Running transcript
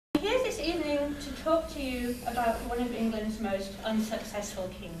evening to talk to you about one of England's most unsuccessful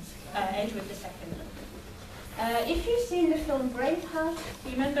kings, Edward II. If you've seen the film Braveheart,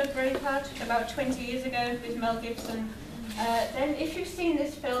 you remember Braveheart about 20 years ago with Mel Gibson? Then if you've seen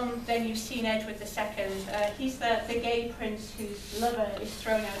this film, then you've seen Edward II. He's the gay prince whose lover is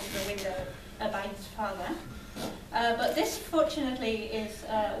thrown out of the window by his father. But this, fortunately, is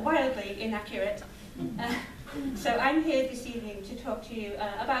wildly inaccurate. So I'm here this evening to talk to you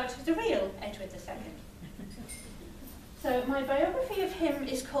about the real Edward II. So my biography of him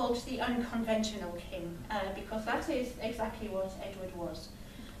is called The Unconventional King, because that is exactly what Edward was.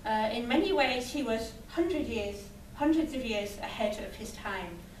 In many ways, he was hundreds of years ahead of his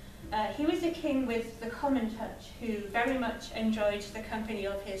time. He was a king with the common touch, who very much enjoyed the company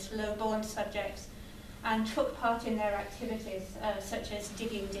of his low-born subjects and took part in their activities, such as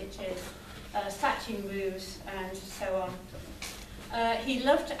digging ditches, thatching roofs, and so on. He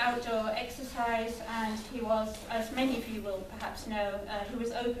loved outdoor exercise, and he was, as many of you will perhaps know, he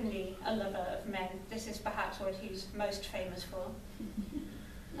was openly a lover of men. This is perhaps what he's most famous for.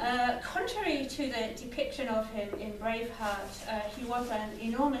 Contrary to the depiction of him in Braveheart, he was an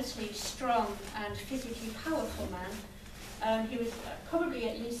enormously strong and physically powerful man. He was probably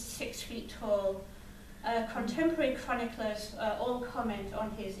at least 6 feet tall. Contemporary chroniclers all comment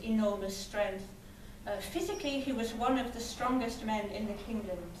on his enormous strength. Physically, he was one of the strongest men in the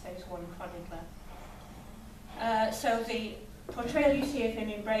kingdom, says one chronicler. So the portrayal you see of him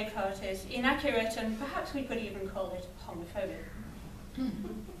in Braveheart is inaccurate, and perhaps we could even call it homophobic.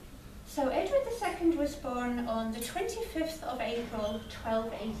 So Edward II was born on the 25th of April,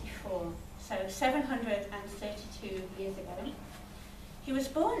 1284, so 732 years ago. He was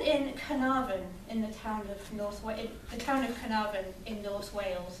born in Carnarvon, in the town of Carnarvon in North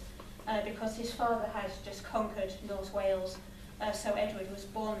Wales, because his father had just conquered North Wales, so Edward was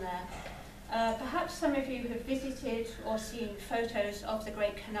born there. Perhaps some of you have visited or seen photos of the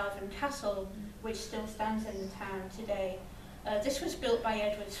great Carnarvon Castle, which still stands in the town today. This was built by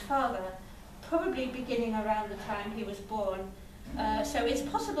Edward's father, probably beginning around the time he was born. So it's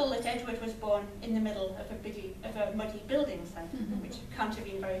possible that Edward was born in the middle of a muddy building site, which can't have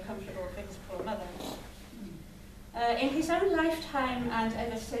been very comfortable for his poor mother. In his own lifetime and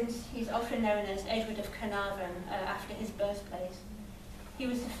ever since, he's often known as Edward of Carnarvon, after his birthplace. He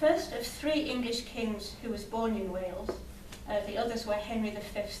was the first of 3 English kings who was born in Wales. The others were Henry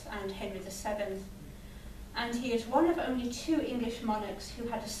V and Henry VII. And he is one of only 2 English monarchs who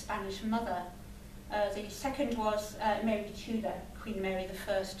had a Spanish mother. The second was Mary Tudor, Queen Mary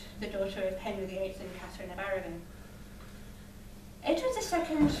I, the daughter of Henry VIII and Catherine of Aragon. Edward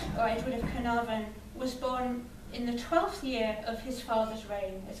II, or Edward of Carnarvon, was born in the 12th year of his father's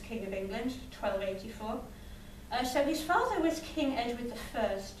reign as King of England, 1284. So his father was King Edward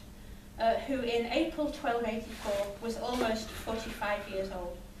I, who in April 1284 was almost 45 years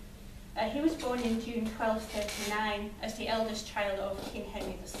old. He was born in June 1239 as the eldest child of King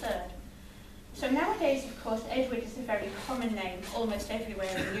Henry III. So nowadays, of course, Edward is a very common name almost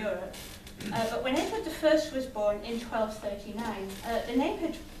everywhere in Europe. But when Edward I was born in 1239, the name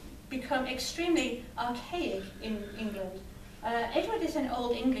had become extremely archaic in England. Edward is an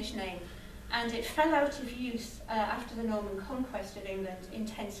Old English name, and it fell out of use after the Norman conquest of England in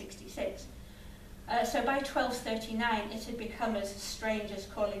 1066. So by 1239, it had become as strange as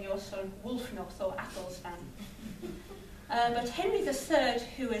calling your son Wulfnoth or Athelstan. But Henry III,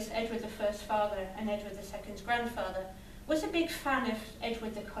 who was Edward I's father and Edward II's grandfather, was a big fan of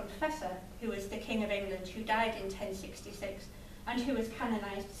Edward the Confessor, who was the King of England, who died in 1066, and who was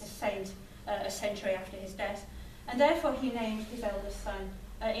canonized as a saint a century after his death. And therefore he named his eldest son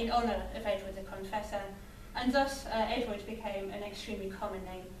in honor of Edward the Confessor, and thus Edward became an extremely common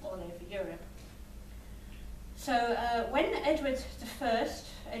name all over Europe. So when Edward I,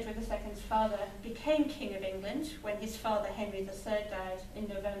 Edward II's father, became King of England, when his father Henry III died in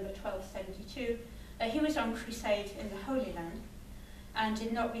November 1272, he was on crusade in the Holy Land and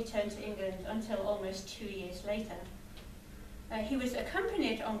did not return to England until almost 2 years later. He was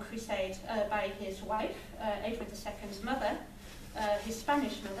accompanied on crusade by his wife, Edward II's mother, his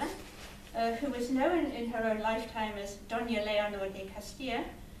Spanish mother, who was known in her own lifetime as Doña Leonor de Castilla.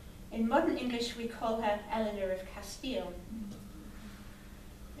 In modern English, we call her Eleanor of Castile.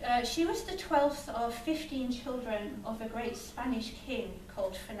 She was the 12th of 15 children of a great Spanish king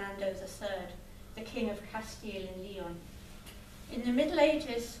called Fernando III, the King of Castile and Leon. In the Middle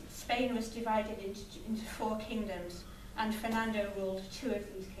Ages, Spain was divided into 4 kingdoms, and Fernando ruled 2 of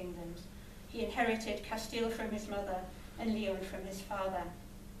these kingdoms. He inherited Castile from his mother and Leon from his father.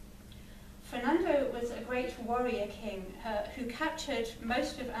 Fernando was a great warrior king who captured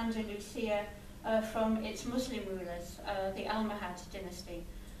most of Andalusia from its Muslim rulers, the Almohad dynasty.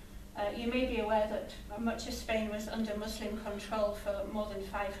 You may be aware that much of Spain was under Muslim control for more than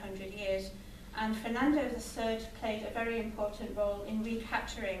 500 years, and Fernando III played a very important role in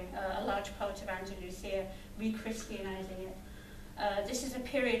recapturing a large part of Andalusia, re-Christianizing it. This is a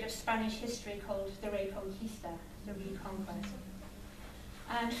period of Spanish history called the Reconquista, the reconquest.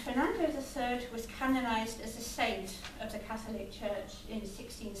 And Fernando III was canonized as a saint of the Catholic Church in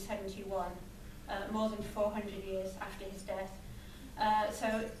 1671, more than 400 years after his death.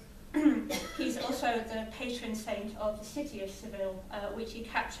 So he's also the patron saint of the city of Seville, which he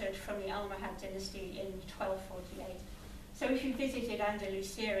captured from the Almohad dynasty in 1248. So if you visited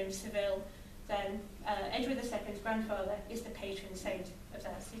Andalusia in Seville, then Edward II's grandfather is the patron saint of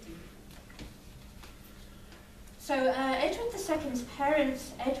that city. So Edward II's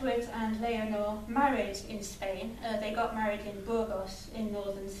parents, Edward and Leonor, married in Spain. They got married in Burgos in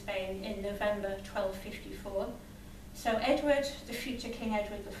northern Spain in November 1254. So Edward, the future King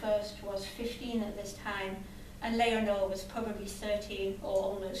Edward I, was 15 at this time, and Leonor was probably 13 or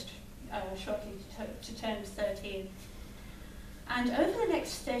almost shortly to turn 13. And over the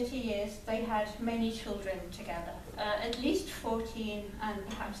next 30 years, they had many children together, at least 14 and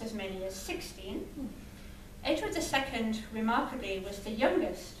perhaps as many as 16. Edward II, remarkably, was the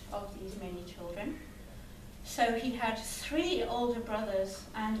youngest of these many children. So he had 3 older brothers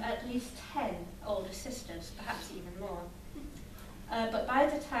and at least 10 older sisters, perhaps even more. But by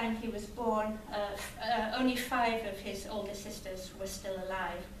the time he was born, only 5 of his older sisters were still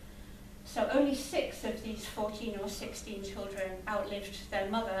alive. So only 6 of these 14 or 16 children outlived their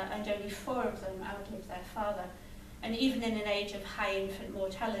mother, and only 4 of them outlived their father. And even in an age of high infant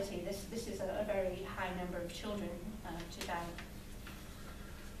mortality, this is a very high number of children to die.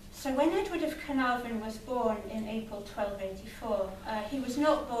 So when Edward of Carnarvon was born in April 1284, he was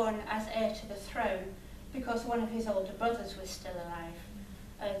not born as heir to the throne because one of his older brothers was still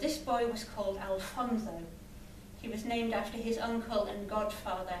alive. This boy was called Alfonso. He was named after his uncle and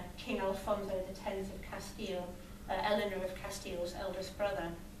godfather, King Alfonso X of Castile, Eleanor of Castile's eldest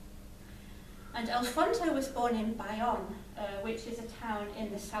brother. And Alfonso was born in Bayonne, which is a town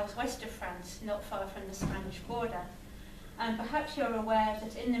in the southwest of France, not far from the Spanish border. And perhaps you're aware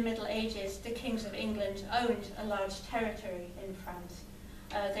that in the Middle Ages, the kings of England owned a large territory in France.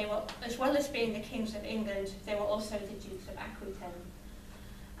 They were, as well as being the kings of England, they were also the Dukes of Aquitaine.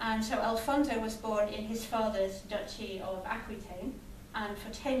 And so Alfonso was born in his father's Duchy of Aquitaine, and for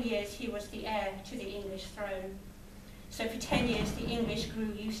 10 years he was the heir to the English throne. So for 10 years the English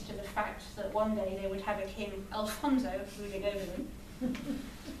grew used to the fact that one day they would have a King Alfonso ruling over them.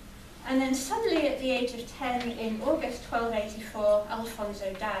 And then suddenly at the age of 10 in August 1284,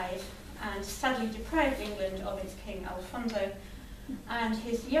 Alfonso died and sadly deprived England of its King Alfonso. And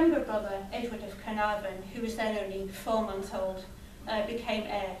his younger brother, Edward of Carnarvon, who was then only 4 months old, became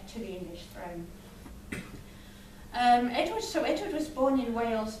heir to the English throne. Edward was born in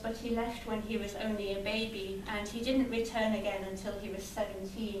Wales, but he left when he was only a baby, and he didn't return again until he was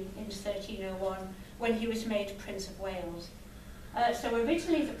 17 in 1301, when he was made Prince of Wales. So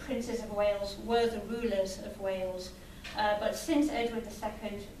originally the princes of Wales were the rulers of Wales, but since Edward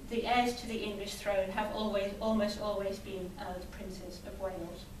II, the heirs to the English throne have almost always been the princes of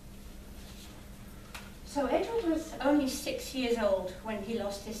Wales. So Edward was only 6 years old when he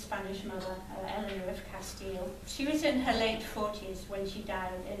lost his Spanish mother, Eleanor of Castile. She was in her late 40s when she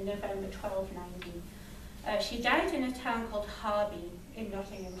died in November 1290. She died in a town called Harby in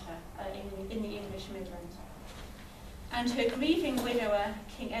Nottinghamshire, in the English Midlands. And her grieving widower,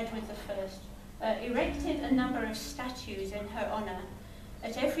 King Edward I, erected a number of statues in her honour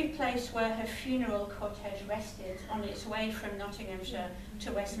at every place where her funeral cortege rested on its way from Nottinghamshire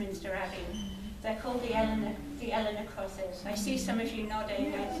to Westminster Abbey. They're called the Eleanor crosses. I see some of you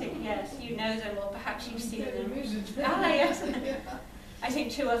nodding. I think, yes, you know them, or perhaps you've seen them. Ah, yes. I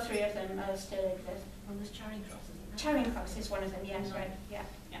think 2 or 3 of them still exist. Well, there's Charing Cross, isn't there? Charing Cross is one of them, yes, right.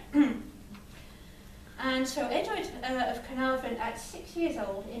 Yeah. And so Edward of Carnarvon, at 6 years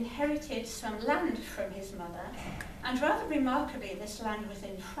old, inherited some land from his mother, and rather remarkably, this land was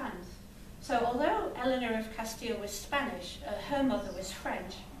in France. So although Eleanor of Castile was Spanish, her mother was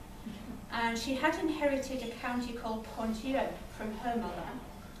French. And she had inherited a county called Ponthieu from her mother,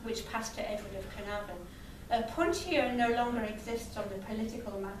 which passed to Edward of Carnarvon. Ponthieu no longer exists on the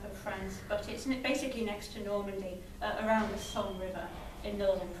political map of France, but it's basically next to Normandy, around the Somme River in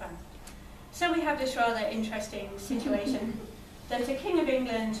northern France. So we have this rather interesting situation that a king of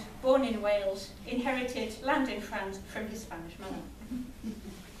England, born in Wales, inherited land in France from his Spanish mother.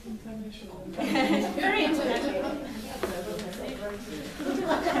 International. Very international.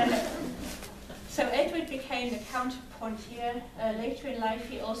 So Edward became the Count of Poitiers. Later in life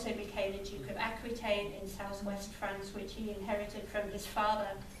he also became the Duke of Aquitaine in southwest France, which he inherited from his father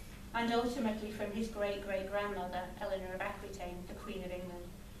and ultimately from his great-great-grandmother, Eleanor of Aquitaine, the Queen of England.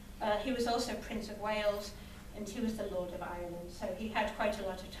 He was also Prince of Wales, and he was the Lord of Ireland. So he had quite a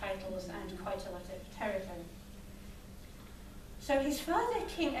lot of titles and quite a lot of territory. So his father,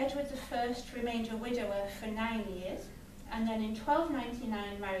 King Edward I, remained a widower for 9 years, and then in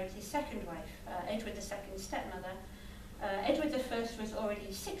 1299 married his second wife, Edward II's stepmother. Edward I was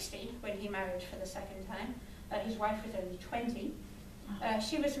already 60 when he married for the second time. His wife was only 20.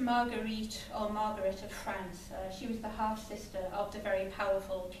 She was Marguerite, or Margaret of France. She was the half-sister of the very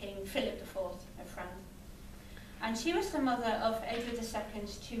powerful King Philip IV of France. And she was the mother of Edward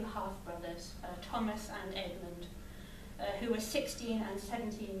II's two half-brothers, Thomas and Edmund, who were 16 and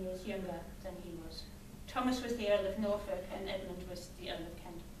 17 years younger than he was. Thomas was the Earl of Norfolk and Edmund was the Earl of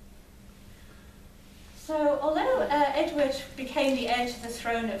Kent. So although Edward became the heir to the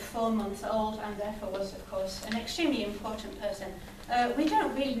throne at 4 months old and therefore was, of course, an extremely important person, we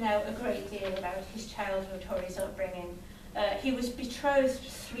don't really know a great deal about his childhood or his upbringing. He was betrothed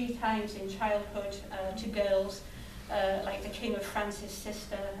 3 times in childhood to girls, like the King of France's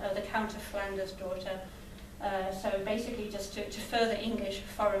sister, the Count of Flanders' daughter, so basically just to further English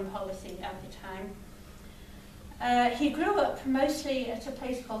foreign policy at the time. He grew up mostly at a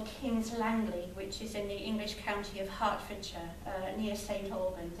place called King's Langley, which is in the English county of Hertfordshire, near St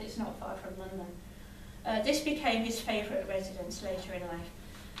Albans. It's not far from London. This became his favourite residence later in life.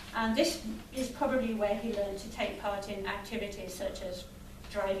 And this is probably where he learned to take part in activities such as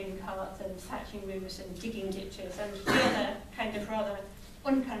driving carts and thatching roofs and digging ditches and the other kind of rather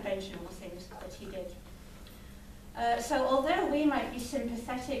unconventional things that he did. So although we might be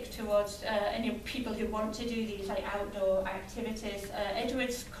sympathetic towards any people who want to do these like outdoor activities,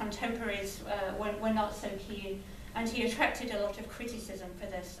 Edward's contemporaries were not so keen, and he attracted a lot of criticism for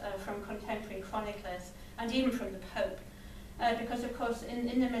this from contemporary chroniclers and even from the Pope. Because of course in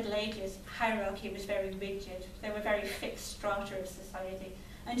the Middle Ages hierarchy was very rigid. There were very fixed strata of society,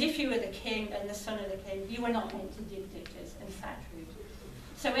 and if you were the king and the son of the king, you were not meant to dig ditches and thatch roofs.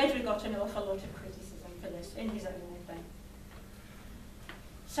 So Edward got an awful lot of criticism for this in his own way.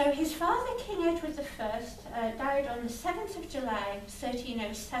 So his father, King Edward I, died on the 7th of July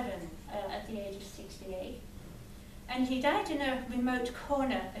 1307 at the age of 68, and he died in a remote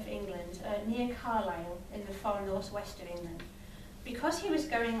corner of England near Carlisle in the far northwest of England because he was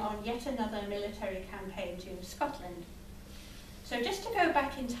going on yet another military campaign to Scotland. So just to go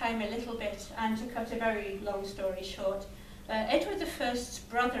back in time a little bit and to cut a very long story short, Edward I's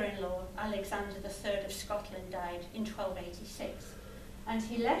brother-in-law, Alexander III of Scotland, died in 1286, and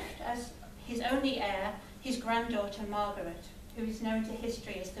he left as his only heir his granddaughter Margaret, who is known to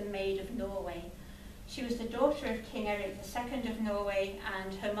history as the Maid of Norway. She was the daughter of King Eric II of Norway,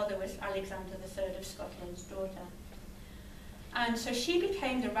 and her mother was Alexander III of Scotland's daughter. And so she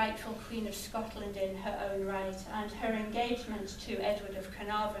became the rightful Queen of Scotland in her own right, and her engagement to Edward of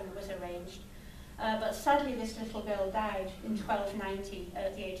Carnarvon was arranged. But sadly this little girl died in 1290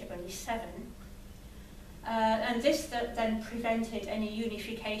 at the age of only 7. And this then prevented any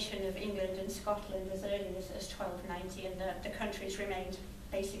unification of England and Scotland as early as 1290, and the countries remained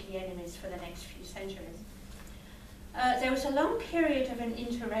basically enemies for the next few centuries. There was a long period of an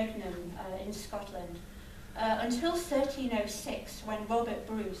interregnum in Scotland until 1306, when Robert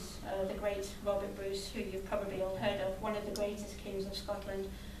Bruce, the great Robert Bruce, who you've probably all heard of, one of the greatest kings of Scotland,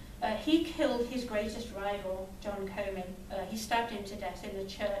 he killed his greatest rival, John Comyn. He stabbed him to death in the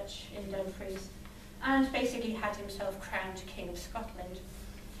church in Dumfries and basically had himself crowned King of Scotland.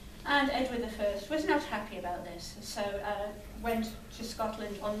 And Edward I was not happy about this, so went to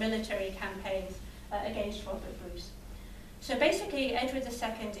Scotland on military campaigns against Robert Bruce. So basically Edward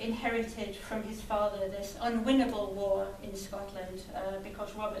II inherited from his father this unwinnable war in Scotland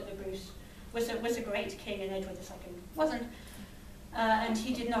because Robert the Bruce was a great king and Edward II wasn't. And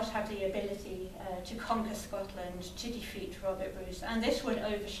he did not have the ability to conquer Scotland, to defeat Robert Bruce, and this would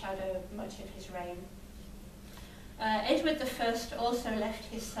overshadow much of his reign. Edward I also left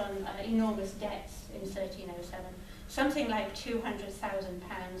his son enormous debts in 1307, something like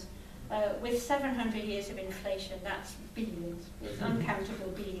 £200,000. With 700 years of inflation, that's billions, with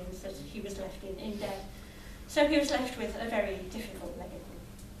uncountable billions that he was left in debt. So he was left with a very difficult legacy.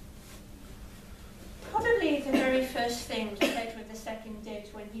 Probably the very first thing that Edward II did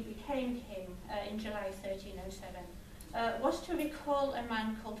when he became king in July 1307 was to recall a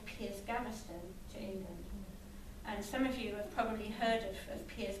man called Piers Gaveston to England. and some of you have probably heard of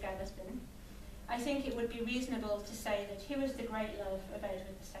Piers Gaveston, I think it would be reasonable to say that he was the great love of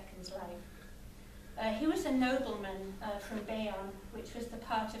Edward II's life. He was a nobleman from Bayonne, which was the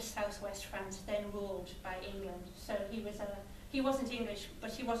part of southwest France then ruled by England. So he wasn't English,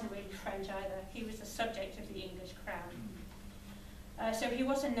 but he wasn't really French either. He was the subject of the English crown. So he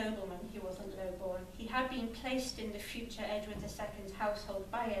was a nobleman, he wasn't low-born. He had been placed in the future Edward II's household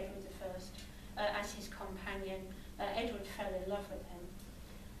by Edward I as his companion. Edward fell in love with him.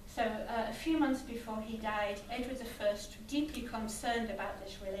 So a few months before he died, Edward I, deeply concerned about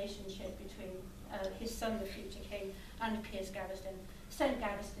this relationship between his son, the future king, and Piers Gaveston, sent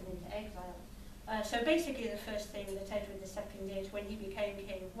Gaveston into exile. So basically the first thing that Edward II did when he became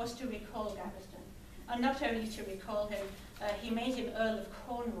king was to recall Gaveston. And not only to recall him, he made him Earl of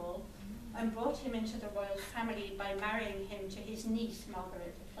Cornwall and brought him into the royal family by marrying him to his niece,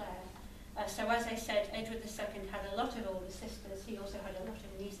 Margaret de Clare. So as I said, Edward II had a lot of older sisters. He also had a lot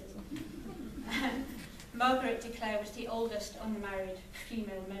of nieces. Margaret de Clare was the oldest unmarried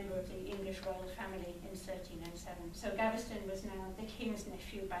female member of the English royal family in 1307. So Gaveston was now the king's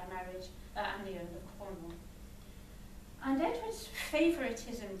nephew by marriage and the Earl of Cornwall. And Edward's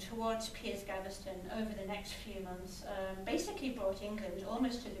favouritism towards Piers Gaveston over the next few months basically brought England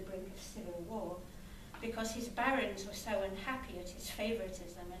almost to the brink of civil war, because his barons were so unhappy at his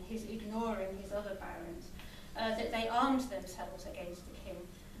favouritism and his ignoring his other barons that they armed themselves against the king.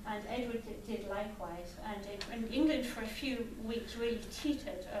 And Edward did likewise. And England for a few weeks really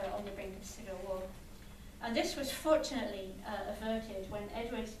teetered on the brink of civil war. And this was fortunately averted when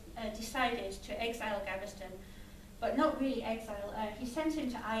Edward decided to exile Gaveston, but not really exile. He sent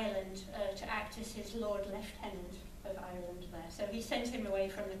him to Ireland to act as his Lord Lieutenant of Ireland there. So he sent him away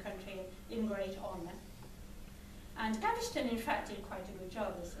from the country in great honour. And Gaveston, in fact, did quite a good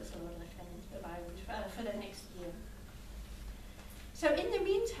job as Lord Lieutenant of Ireland for the next year. So in the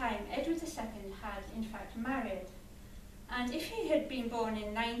meantime, Edward II had, in fact, married. And if he had been born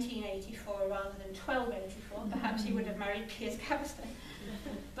in 1984 rather than 1284, perhaps he would have married Piers Gaveston.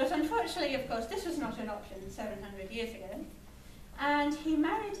 But unfortunately, of course, this was not an option 700 years ago. And he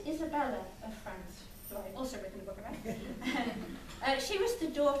married Isabella of France, who I also written a book about. She was the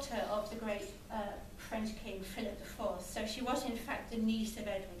daughter of the great French king Philip IV, so she was in fact the niece of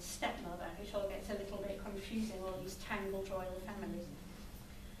Edward's stepmother, which all gets a little bit confusing, all these tangled royal families.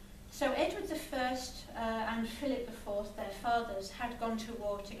 So Edward I and Philip IV, their fathers, had gone to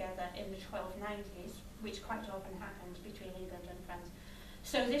war together in the 1290s, which quite often happened between England and France.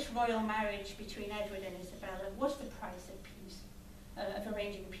 So this royal marriage between Edward and Isabella was the price of peace, of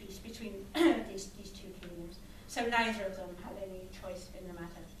arranging peace between these two kingdoms. So neither of them had any choice in the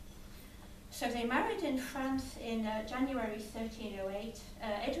matter. So they married in France in January 1308.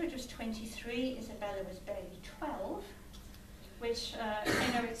 Edward was 23, Isabella was barely 12, which I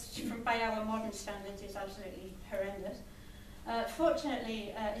know it's by our modern standards is absolutely horrendous.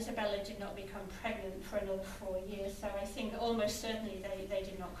 Fortunately, Isabella did not become pregnant for another 4 years, so I think almost certainly they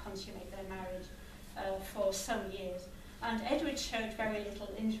did not consummate their marriage for some years. And Edward showed very little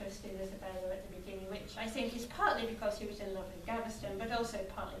interest in Isabella at the beginning, which I think is partly because he was in love with Gaveston, but also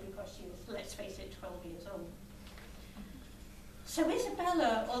partly because she was, let's face it, 12 years old. So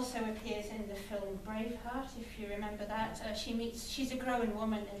Isabella also appears in the film Braveheart, if you remember that. She's a grown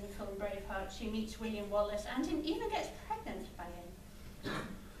woman in the film Braveheart. She meets William Wallace and even gets pregnant by him.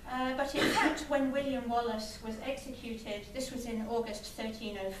 But in fact, when William Wallace was executed, this was in August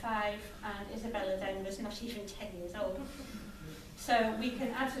 1305, and Isabella then was not even 10 years old. So we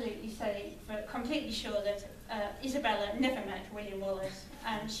can absolutely say, for completely sure, that Isabella never met William Wallace,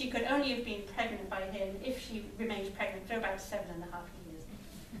 and she could only have been pregnant by him if she remained pregnant for about 7.5 years.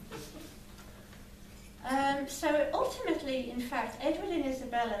 So ultimately, in fact, Edward and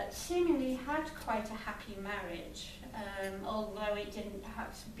Isabella seemingly had quite a happy marriage, although it didn't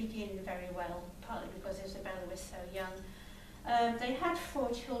perhaps begin very well, partly because Isabella was so young. They had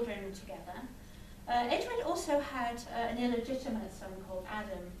 4 children together. Edward also had an illegitimate son called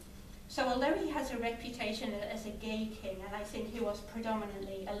Adam. So although he has a reputation as a gay king, and I think he was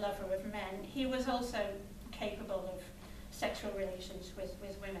predominantly a lover of men, he was also capable of sexual relations with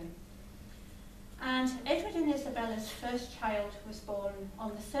women. And Edward and Isabella's first child was born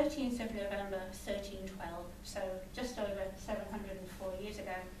on the 13th of November 1312, so just over 704 years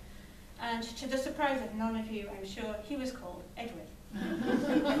ago. And to the surprise of none of you, I'm sure, he was called Edward.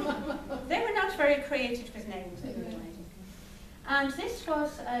 They were not very creative with names. And this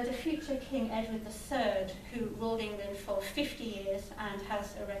was the future King Edward III, who ruled England for 50 years and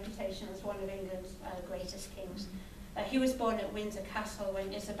has a reputation as one of England's greatest kings. He was born at Windsor Castle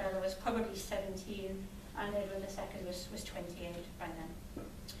when Isabella was probably 17, and Edward II was 28 by then.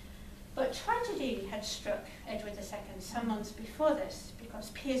 But tragedy had struck Edward II some months before this, because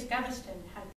Piers Gaveston had